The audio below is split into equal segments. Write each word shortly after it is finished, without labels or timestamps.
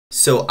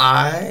So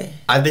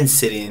I've been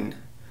sitting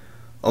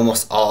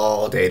almost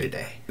all day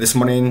today. This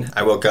morning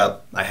I woke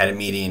up, I had a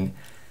meeting,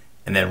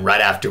 and then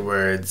right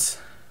afterwards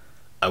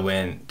I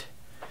went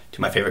to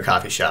my favorite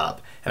coffee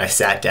shop and I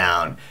sat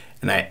down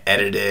and I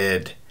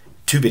edited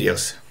 2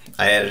 videos.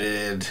 I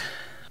edited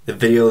the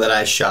video that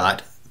I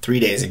shot 3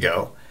 days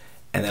ago,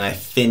 and then I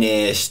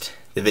finished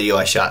the video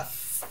I shot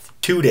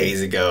 2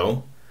 days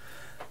ago.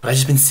 But I've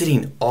just been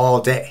sitting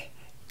all day.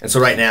 And so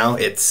right now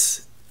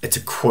it's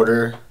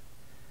 7:45.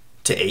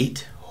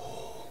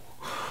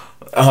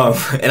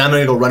 And I'm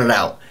gonna go run it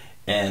out.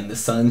 And the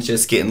sun's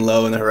just getting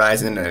low in the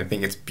horizon, and I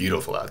think it's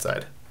beautiful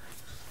outside.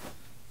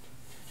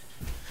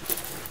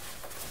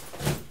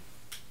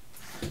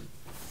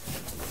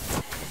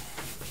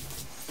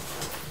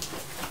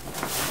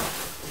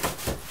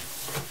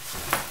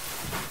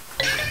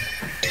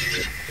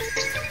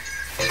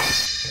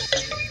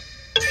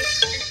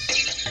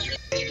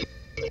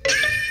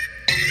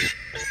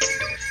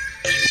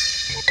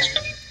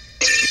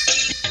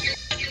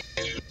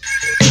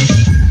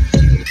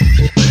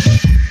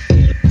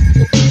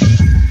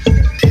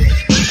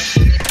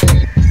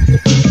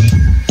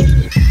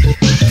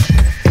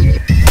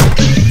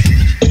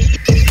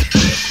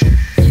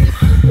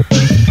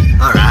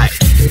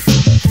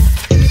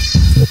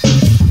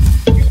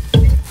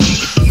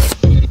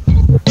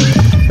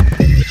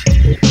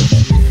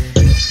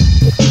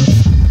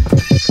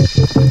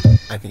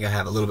 I think I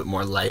have a little bit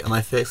more light on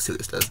my face. Let's see what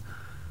this does.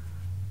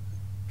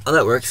 Oh,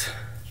 that works.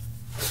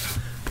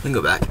 Let me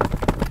go back.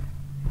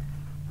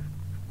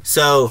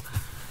 So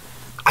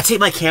I take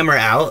my camera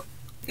out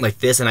like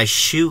this and I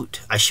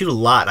shoot a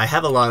lot. I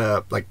have a lot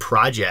of like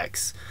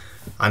projects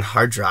on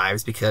hard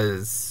drives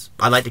because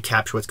I like to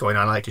capture what's going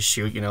on. I like to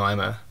shoot, you know, I'm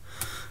a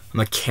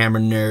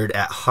camera nerd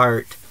at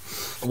heart.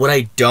 What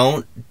I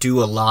don't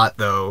do a lot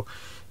though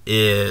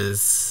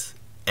is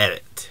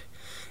edit.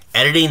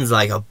 Editing's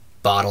like a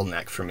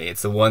bottleneck for me.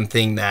 It's the one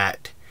thing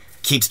that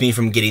keeps me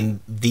from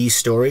getting these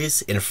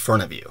stories in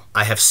front of you.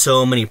 I have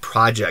so many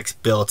projects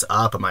built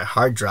up on my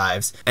hard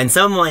drives, and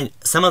some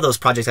of those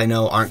projects I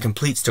know aren't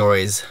complete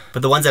stories,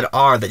 but the ones that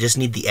are, that just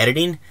need the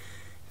editing,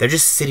 they're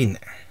just sitting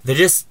there. They're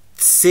just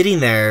sitting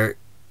there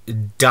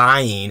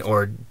dying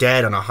or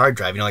dead on a hard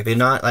drive. You know, like they're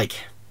not like,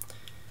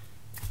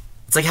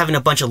 it's like having a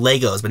bunch of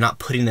Legos but not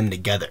putting them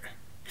together.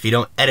 If you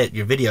don't edit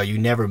your video, you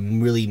never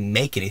really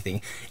make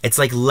anything. It's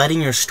like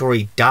letting your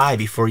story die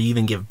before you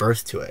even give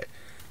birth to it.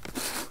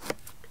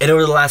 And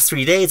over the last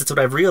 3 days, that's what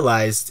I've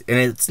realized, and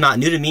it's not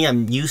new to me.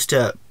 I'm used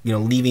to, you know,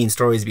 leaving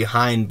stories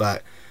behind,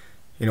 but,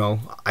 you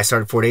know, I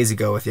started 4 days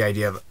ago with the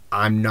idea of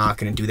I'm not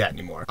going to do that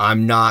anymore.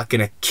 I'm not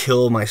going to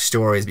kill my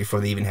stories before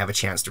they even have a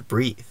chance to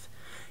breathe.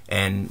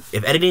 And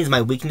if editing is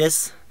my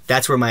weakness,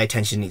 that's where my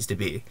attention needs to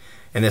be.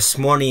 And this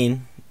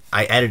morning,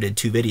 I edited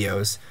 2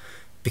 videos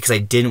because I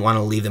didn't want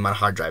to leave them on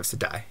hard drives to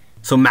die.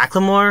 So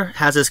Macklemore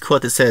has this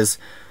quote that says,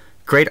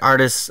 "Great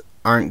artists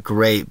aren't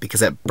great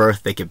because at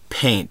birth they could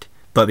paint,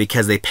 but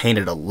because they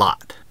painted a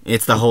lot."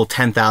 It's the whole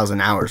 10,000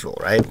 hours rule,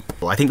 right?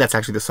 Well, I think that's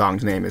actually the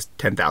song's name, is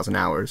 10,000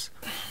 hours.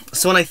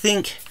 So when I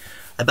think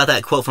about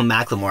that quote from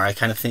Macklemore, I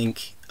kind of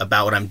think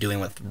about what I'm doing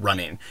with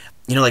running.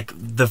 You know, like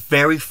the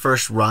very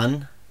first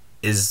run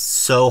is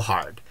so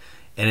hard,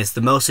 and it's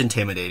the most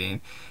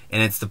intimidating,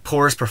 and it's the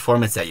poorest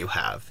performance that you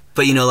have.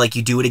 But you know, like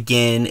you do it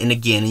again and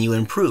again and you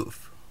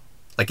improve.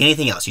 Like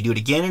anything else, you do it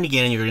again and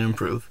again and you're gonna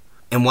improve.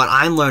 And what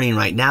I'm learning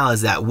right now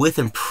is that with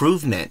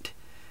improvement,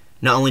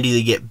 not only do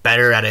you get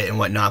better at it and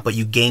whatnot, but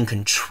you gain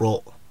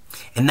control.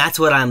 And that's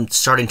what I'm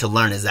starting to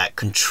learn, is that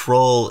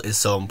control is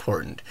so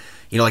important.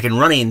 You know, like in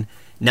running,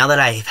 now that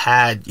I've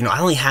had, you know, I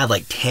only have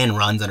like 10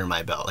 runs under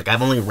my belt. Like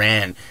I've only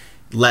ran,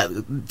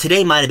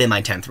 today might have been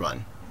my 10th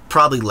run.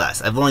 Probably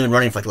less. I've only been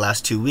running for like the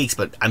last 2 weeks,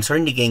 but I'm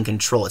starting to gain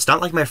control. It's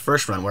not like my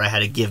first run where I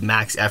had to give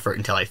max effort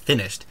until I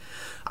finished.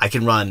 I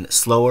can run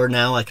slower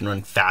now, I can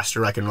run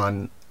faster, I can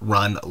run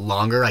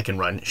longer, I can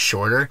run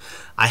shorter.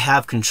 I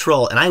have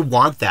control, and I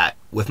want that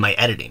with my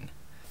editing.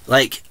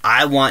 Like,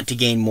 I want to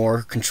gain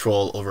more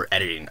control over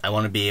editing. I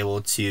want to be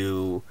able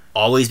to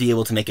always be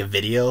able to make a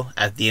video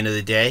at the end of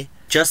the day.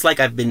 Just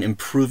like I've been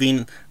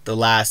improving the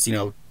last, you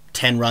know,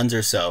 10 runs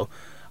or so,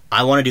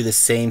 I want to do the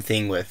same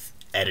thing with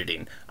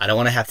editing. I don't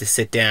want to have to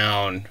sit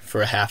down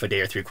for a half a day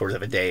or 3/4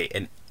 of a day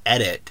and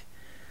edit.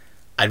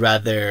 I'd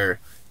rather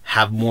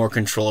have more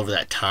control over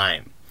that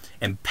time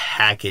and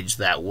package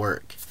that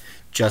work,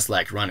 just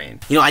like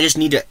running. You know, I just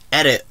need to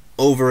edit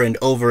over and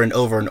over and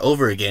over and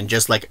over again,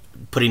 just like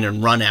putting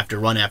in run after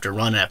run after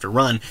run after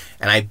run,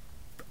 and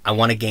I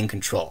want to gain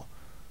control.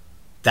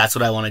 That's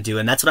what I want to do,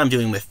 and that's what I'm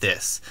doing with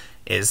this,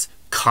 is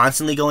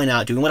constantly going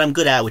out, doing what I'm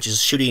good at, which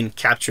is shooting,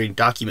 capturing,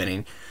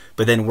 documenting,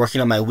 but then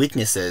working on my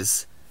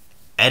weaknesses,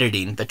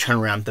 editing, the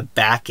turnaround, the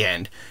back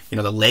end, you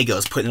know, the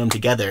Legos, putting them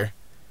together.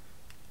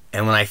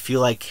 And when I feel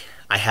like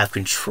I have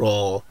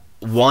control,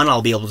 one,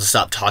 I'll be able to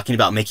stop talking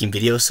about making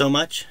videos so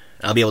much.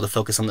 I'll be able to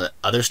focus on the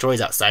other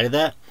stories outside of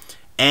that.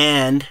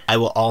 And I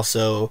will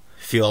also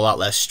feel a lot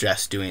less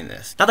stressed doing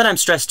this. Not that I'm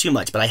stressed too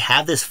much, but I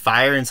have this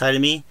fire inside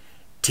of me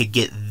to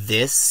get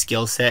this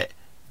skill set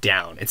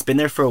down. It's been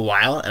there for a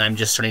while, and I'm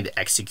just starting to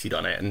execute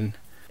on it. And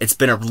it's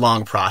been a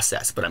long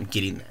process, but I'm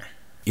getting there.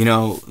 You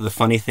know, the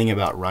funny thing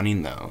about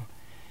running, though,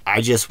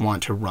 I just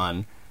want to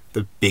run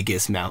the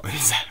biggest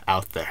mountains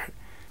out there.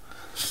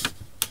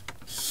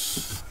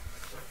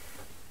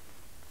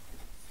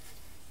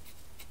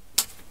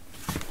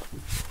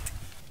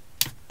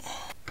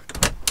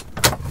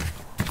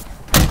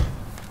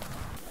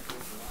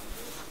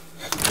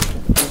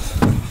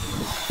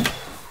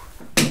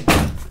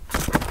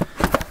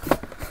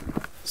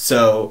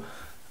 So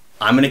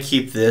I'm gonna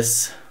keep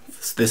this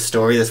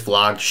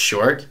vlog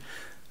short.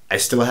 I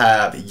still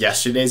have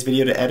yesterday's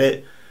video to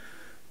edit,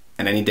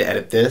 and I need to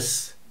edit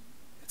this.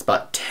 It's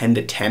about 10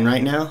 to 10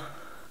 right now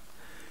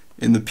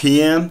in the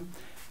PM,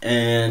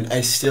 and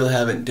I still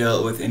haven't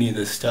dealt with any of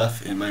the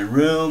stuff in my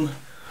room.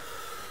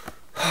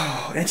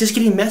 And it's just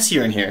getting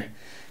messier in here.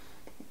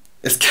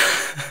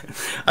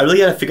 I really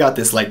gotta figure out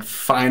this like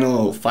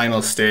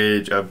final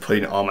stage of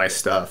putting all my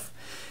stuff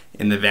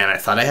in the van. I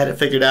thought I had it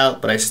figured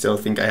out, but I still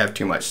think I have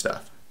too much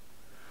stuff.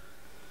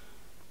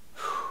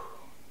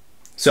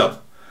 So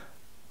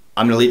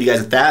I'm gonna leave you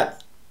guys at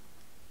that,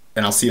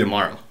 and I'll see you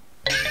tomorrow.